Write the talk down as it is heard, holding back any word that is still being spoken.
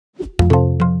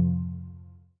Angela!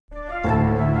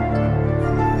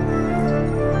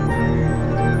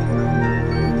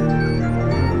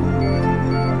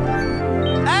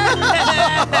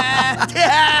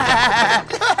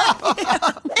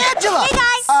 Hey,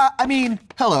 guys!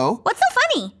 Hello. What's so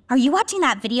funny? Are you watching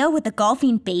that video with the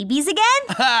golfing babies again?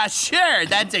 Sure,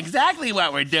 that's exactly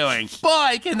what we're doing.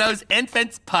 Boy, can those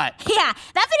infants putt. Yeah,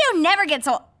 that video never gets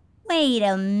old. Wait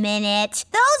a minute.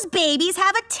 Those babies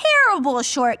have a terrible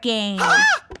short game.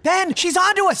 Ben, she's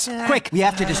onto us! Quick, we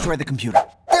have to destroy the computer.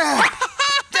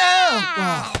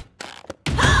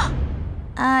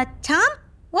 Tom?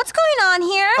 What's going on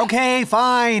here? Okay,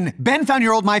 fine. Ben found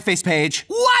your old MyFace page.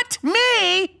 What?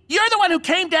 Me? You're the one who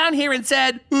came down here and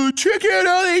said, check out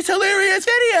all these hilarious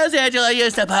videos Angela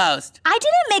used to post. I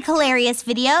didn't make hilarious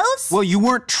videos. Well, you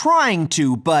weren't trying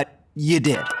to, but you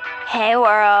did. Hey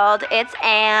world, it's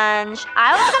Ange.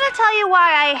 I was gonna tell you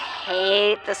why I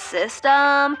hate the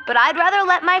system, but I'd rather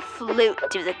let my flute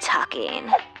do the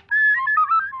talking.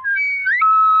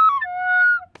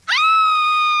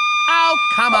 Oh,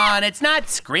 come on, it's not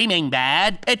screaming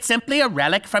bad. It's simply a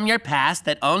relic from your past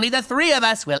that only the three of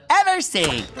us will ever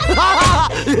see.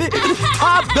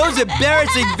 Tom, those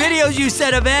embarrassing videos you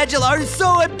sent of Angela are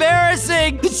so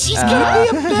embarrassing. She's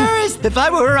gonna be embarrassed. If I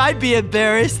were her, I'd be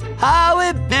embarrassed. How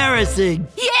embarrassing.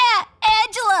 Yeah,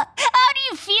 Angela, how do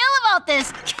you feel about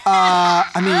this?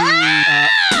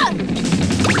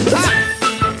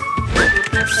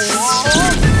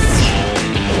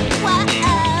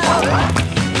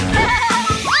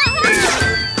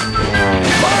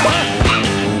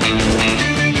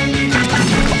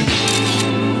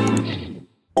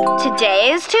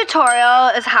 Today's tutorial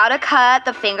is how to cut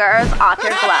the fingers off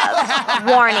your gloves.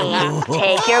 Warning,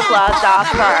 take your gloves off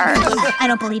first. I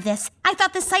don't believe this. I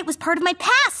thought this site was part of my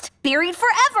past. Buried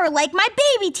forever, like my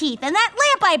baby teeth and that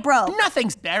lamp I broke.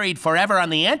 Nothing's buried forever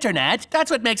on the internet. That's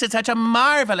what makes it such a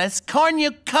marvelous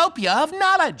cornucopia of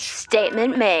knowledge.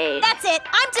 Statement made. That's it.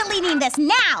 I'm deleting this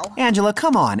now. Angela,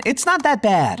 come on. It's not that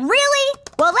bad. Really?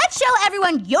 Well, let's show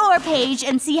everyone your page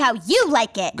and see how you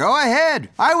like it. Go ahead.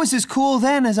 I was as cool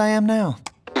then as I am now.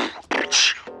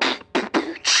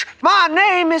 My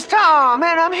name is Tom,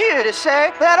 and I'm here to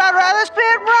say that I'd rather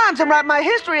spit rhymes than write my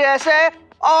history essay.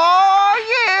 Oh,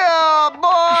 yeah,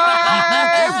 boy!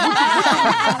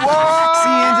 See,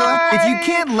 Angela, if you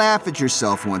can't laugh at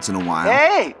yourself once in a while...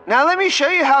 Hey, now let me show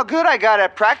you how good I got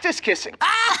at practice kissing.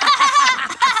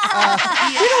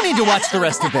 We don't need to watch the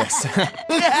rest of this.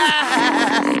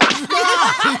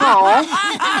 Oh,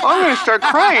 I'm gonna start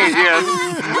crying again.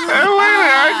 Hey, wait a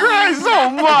minute, I cry so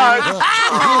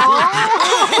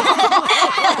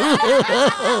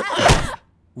much.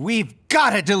 We've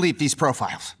got to delete these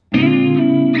profiles.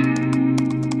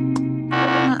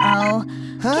 Uh-oh.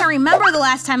 Can't remember the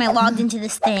last time I logged into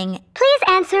this thing. Please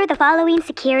answer the following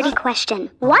security question.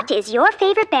 What is your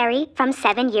favorite berry from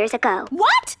 7 years ago?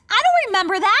 What? I don't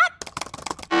remember that.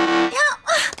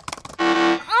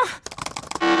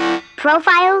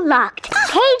 Profile locked.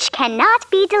 Page cannot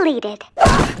be deleted.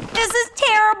 This is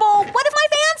terrible. What if my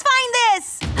fans find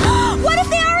this? What if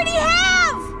they already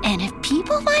have? And if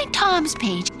people find Tom's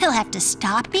page, he'll have to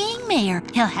stop being mayor.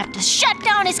 He'll have to shut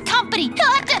down his company. He'll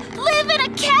have to live in a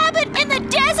cabin in the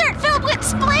desert filled with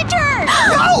splinters.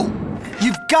 No!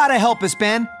 You've got to help us,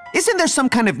 Ben. Isn't there some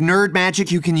kind of nerd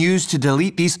magic you can use to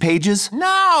delete these pages?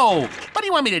 No! What do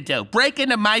you want me to do? Break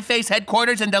into MyFace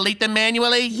headquarters and delete them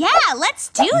manually? Yeah, let's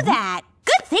do that.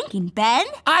 Good thinking, Ben.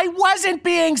 I wasn't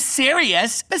being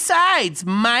serious. Besides,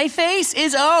 MyFace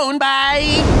is owned by...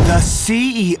 The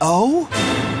CEO?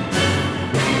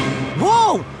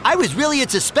 Whoa! I was really in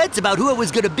suspense about who it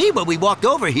was gonna be when we walked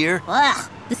over here. Ugh,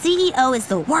 the CEO is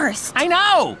the worst. I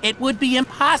know! It would be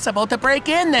impossible to break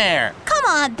in there. Come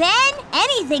on, Ben.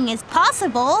 Anything is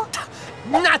possible.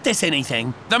 Not this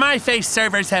anything. The MyFace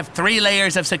servers have 3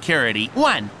 layers of security.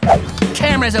 1,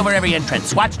 cameras over every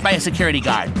entrance, watched by a security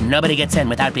guard. Nobody gets in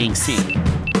without being seen.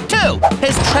 2,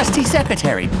 his trusty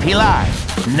secretary, Pilar.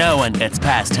 No one gets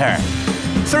past her.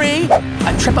 3,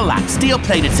 a triple lock,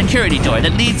 steel-plated security door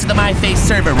that leads to the MyFace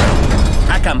server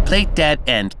room. A complete dead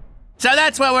end. So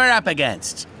that's what we're up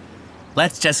against.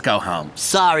 Let's just go home.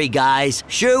 Sorry, guys.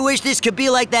 Sure wish this could be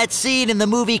like that scene in the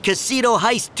movie Casino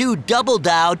Heist 2 Double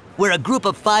Down, where a group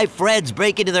of 5 friends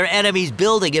break into their enemy's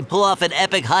building and pull off an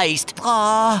epic heist.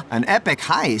 Aww. An epic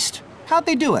heist? How'd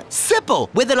they do it? Simple,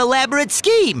 with an elaborate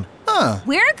scheme. Huh.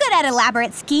 We're good at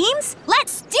elaborate schemes.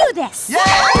 Let's do this.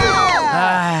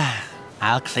 Yeah!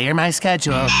 I'll clear my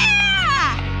schedule.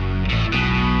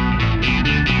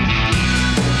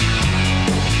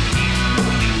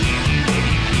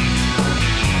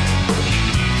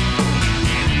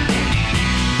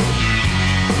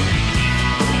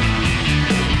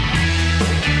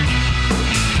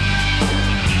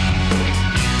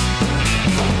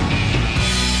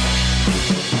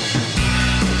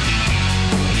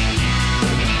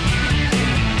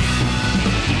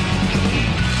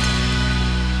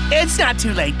 It's not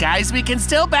too late, guys. We can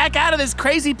still back out of this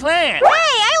crazy plan. Hey,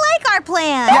 I like our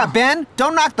plan. Yeah, Ben,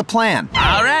 don't knock the plan.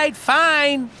 All right,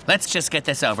 fine. Let's just get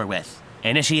this over with.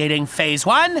 Initiating phase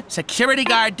 1, security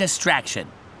guard distraction.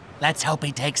 Let's hope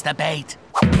he takes the bait.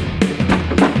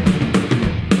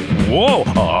 Whoa,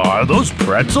 are those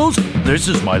pretzels? This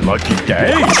is my lucky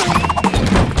day.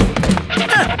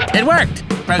 It worked.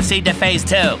 Proceed to phase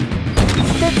 2.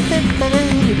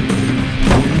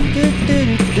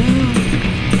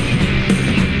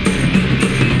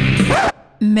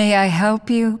 May I help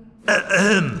you?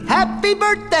 Happy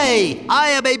birthday! I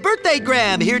am a birthday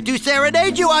gram here to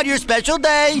serenade you on your special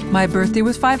day. My birthday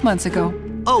was 5 months ago.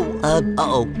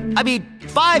 Uh-oh. I mean,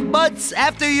 5 months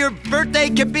after your birthday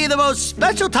can be the most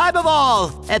special time of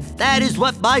all. And that is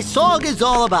what my song is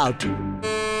all about.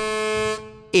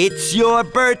 It's your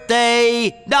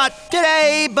birthday, not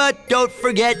today, but don't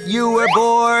forget you were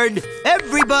born.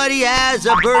 Everybody has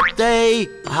a birthday.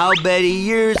 How many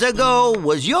years ago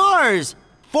was yours?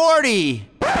 40.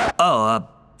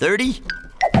 30?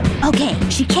 Okay,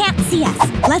 she can't see us.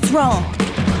 Let's roll.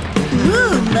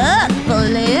 Ooh, look,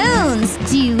 balloons.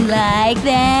 Do you like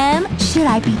them? Should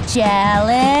I be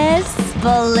jealous?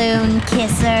 Balloon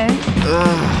kisser.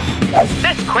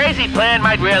 This crazy plan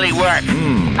might really work.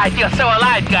 I feel so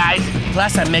alive, guys.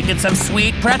 Plus, I'm making some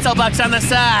sweet pretzel bucks on the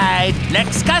side.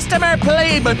 Next customer,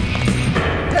 please.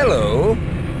 Hello,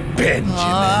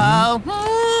 Benjamin.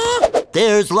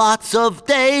 There's lots of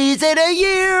days in a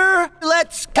year.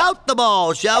 Let's count them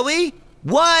all, shall we?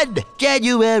 1,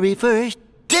 January 1st.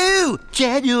 2,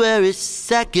 January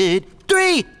 2nd.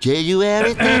 3,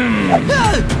 January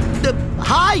 3rd.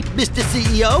 Hi, Mr.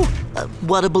 CEO.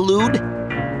 Want a balloon?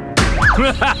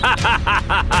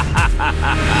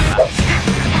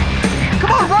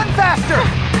 Come on, run faster!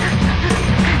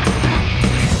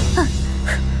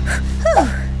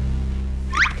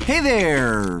 Hey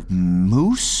there,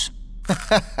 Moose.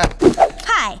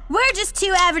 Hi, we're just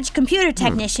 2 average computer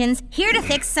technicians here to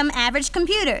fix some average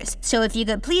computers. So if you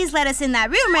could please let us in that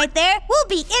room right there, we'll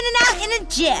be in and out in a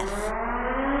jiff.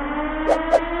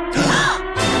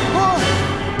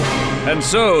 And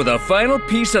so the final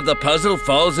piece of the puzzle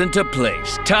falls into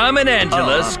place. Tom and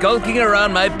Angela skulking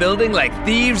around my building like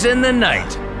thieves in the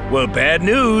night. Well, bad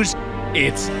news,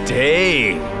 it's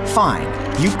day. Fine,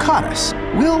 you've caught us.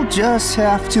 We'll just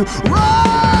have to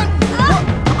run!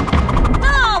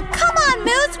 Oh, come on,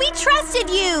 Moose, we trusted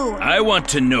you. I want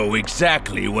to know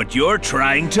exactly what you're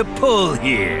trying to pull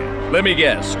here. Let me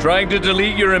guess, trying to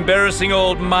delete your embarrassing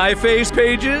old MyFace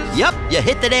pages? Yep, you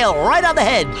hit the nail right on the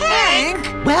head.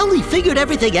 Hank! Well, he figured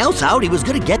everything else out. He was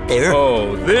gonna get there.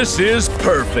 Oh, this is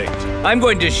perfect. I'm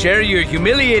going to share your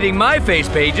humiliating MyFace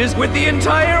pages with the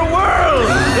entire world!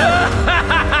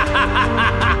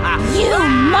 You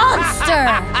monster!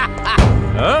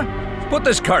 Huh? Put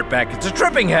this cart back. It's a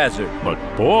tripping hazard. But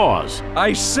boss.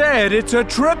 I said it's a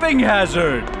tripping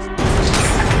hazard.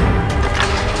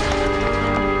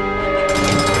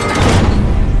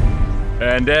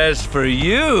 And as for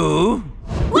you...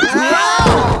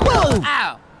 Whoa!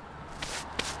 Ow!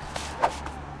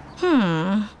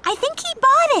 I think he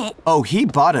bought it. Oh, he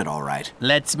bought it all right.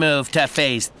 Let's move to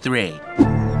phase 3.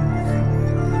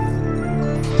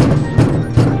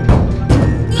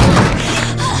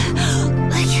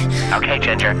 Okay,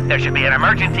 Ginger, there should be an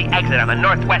emergency exit on the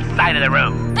northwest side of the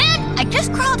room. Ben, I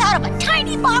just crawled out of a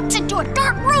tiny box into a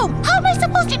dark room. How am I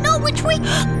supposed to know which way?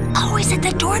 Oh, is it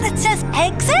the door that says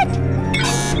exit?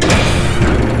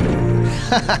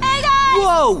 Hey, guys!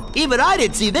 Whoa! Even I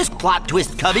didn't see this plot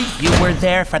twist coming. You were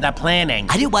there for the planning.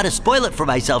 I didn't want to spoil it for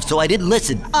myself, so I didn't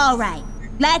listen. All right,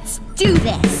 let's do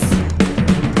this.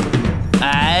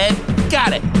 I've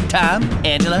got it. Tom,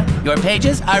 Angela, your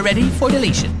pages are ready for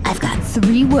deletion. I've got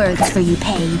 3 words for you,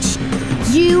 Paige.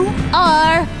 You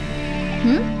are...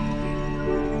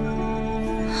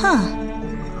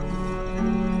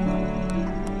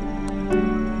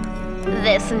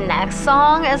 This next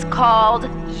song is called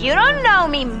You Don't Know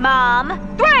Me, Mom.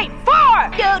 3,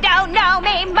 4! You don't know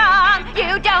me, Mom.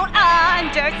 You don't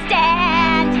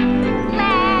understand.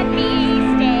 Let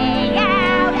me stay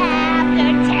out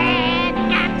after 10.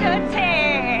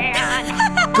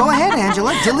 Go ahead,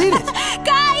 Angela, delete it.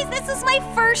 Guys, this is my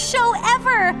first show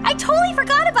ever. I totally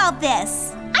forgot about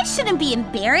this. I shouldn't be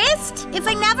embarrassed. If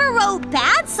I never wrote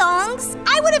bad songs,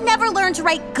 I would have never learned to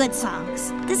write good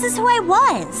songs. This is who I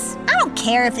was. I don't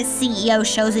care if the CEO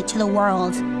shows it to the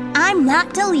world. I'm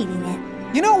not deleting it.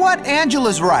 You know what?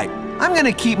 Angela's right. I'm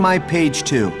gonna keep my page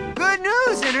too. Good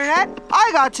news, Internet!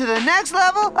 I got to the next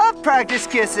level of practice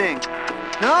kissing.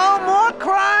 No more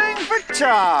crying for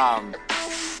Tom.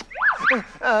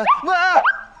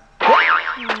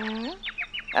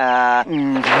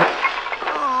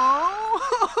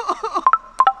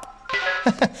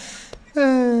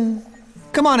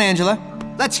 Come on, Angela.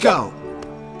 Let's go.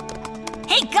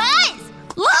 Hey, guys!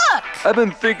 Look! I've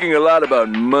been thinking a lot about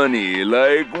money.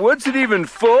 Like, what's it even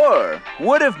for?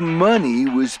 What if money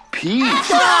was peace?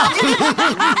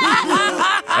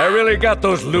 I really got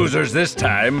those losers this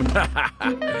time.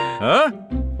 Huh?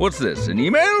 What's this, an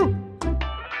email?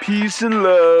 Peace and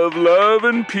love, love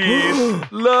and peace,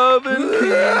 love and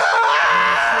peace.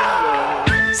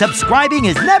 Subscribing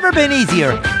has never been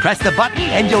easier. Press the button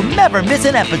and you'll never miss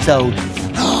an episode.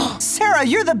 Sarah,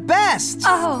 you're the best!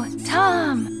 Oh,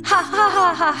 Tom. Ha ha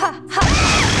ha ha ha ha.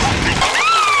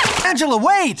 Angela,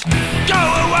 wait! Go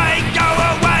away,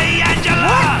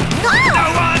 Angela! What? No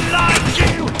one likes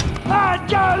you,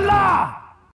 Angela!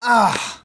 Ah.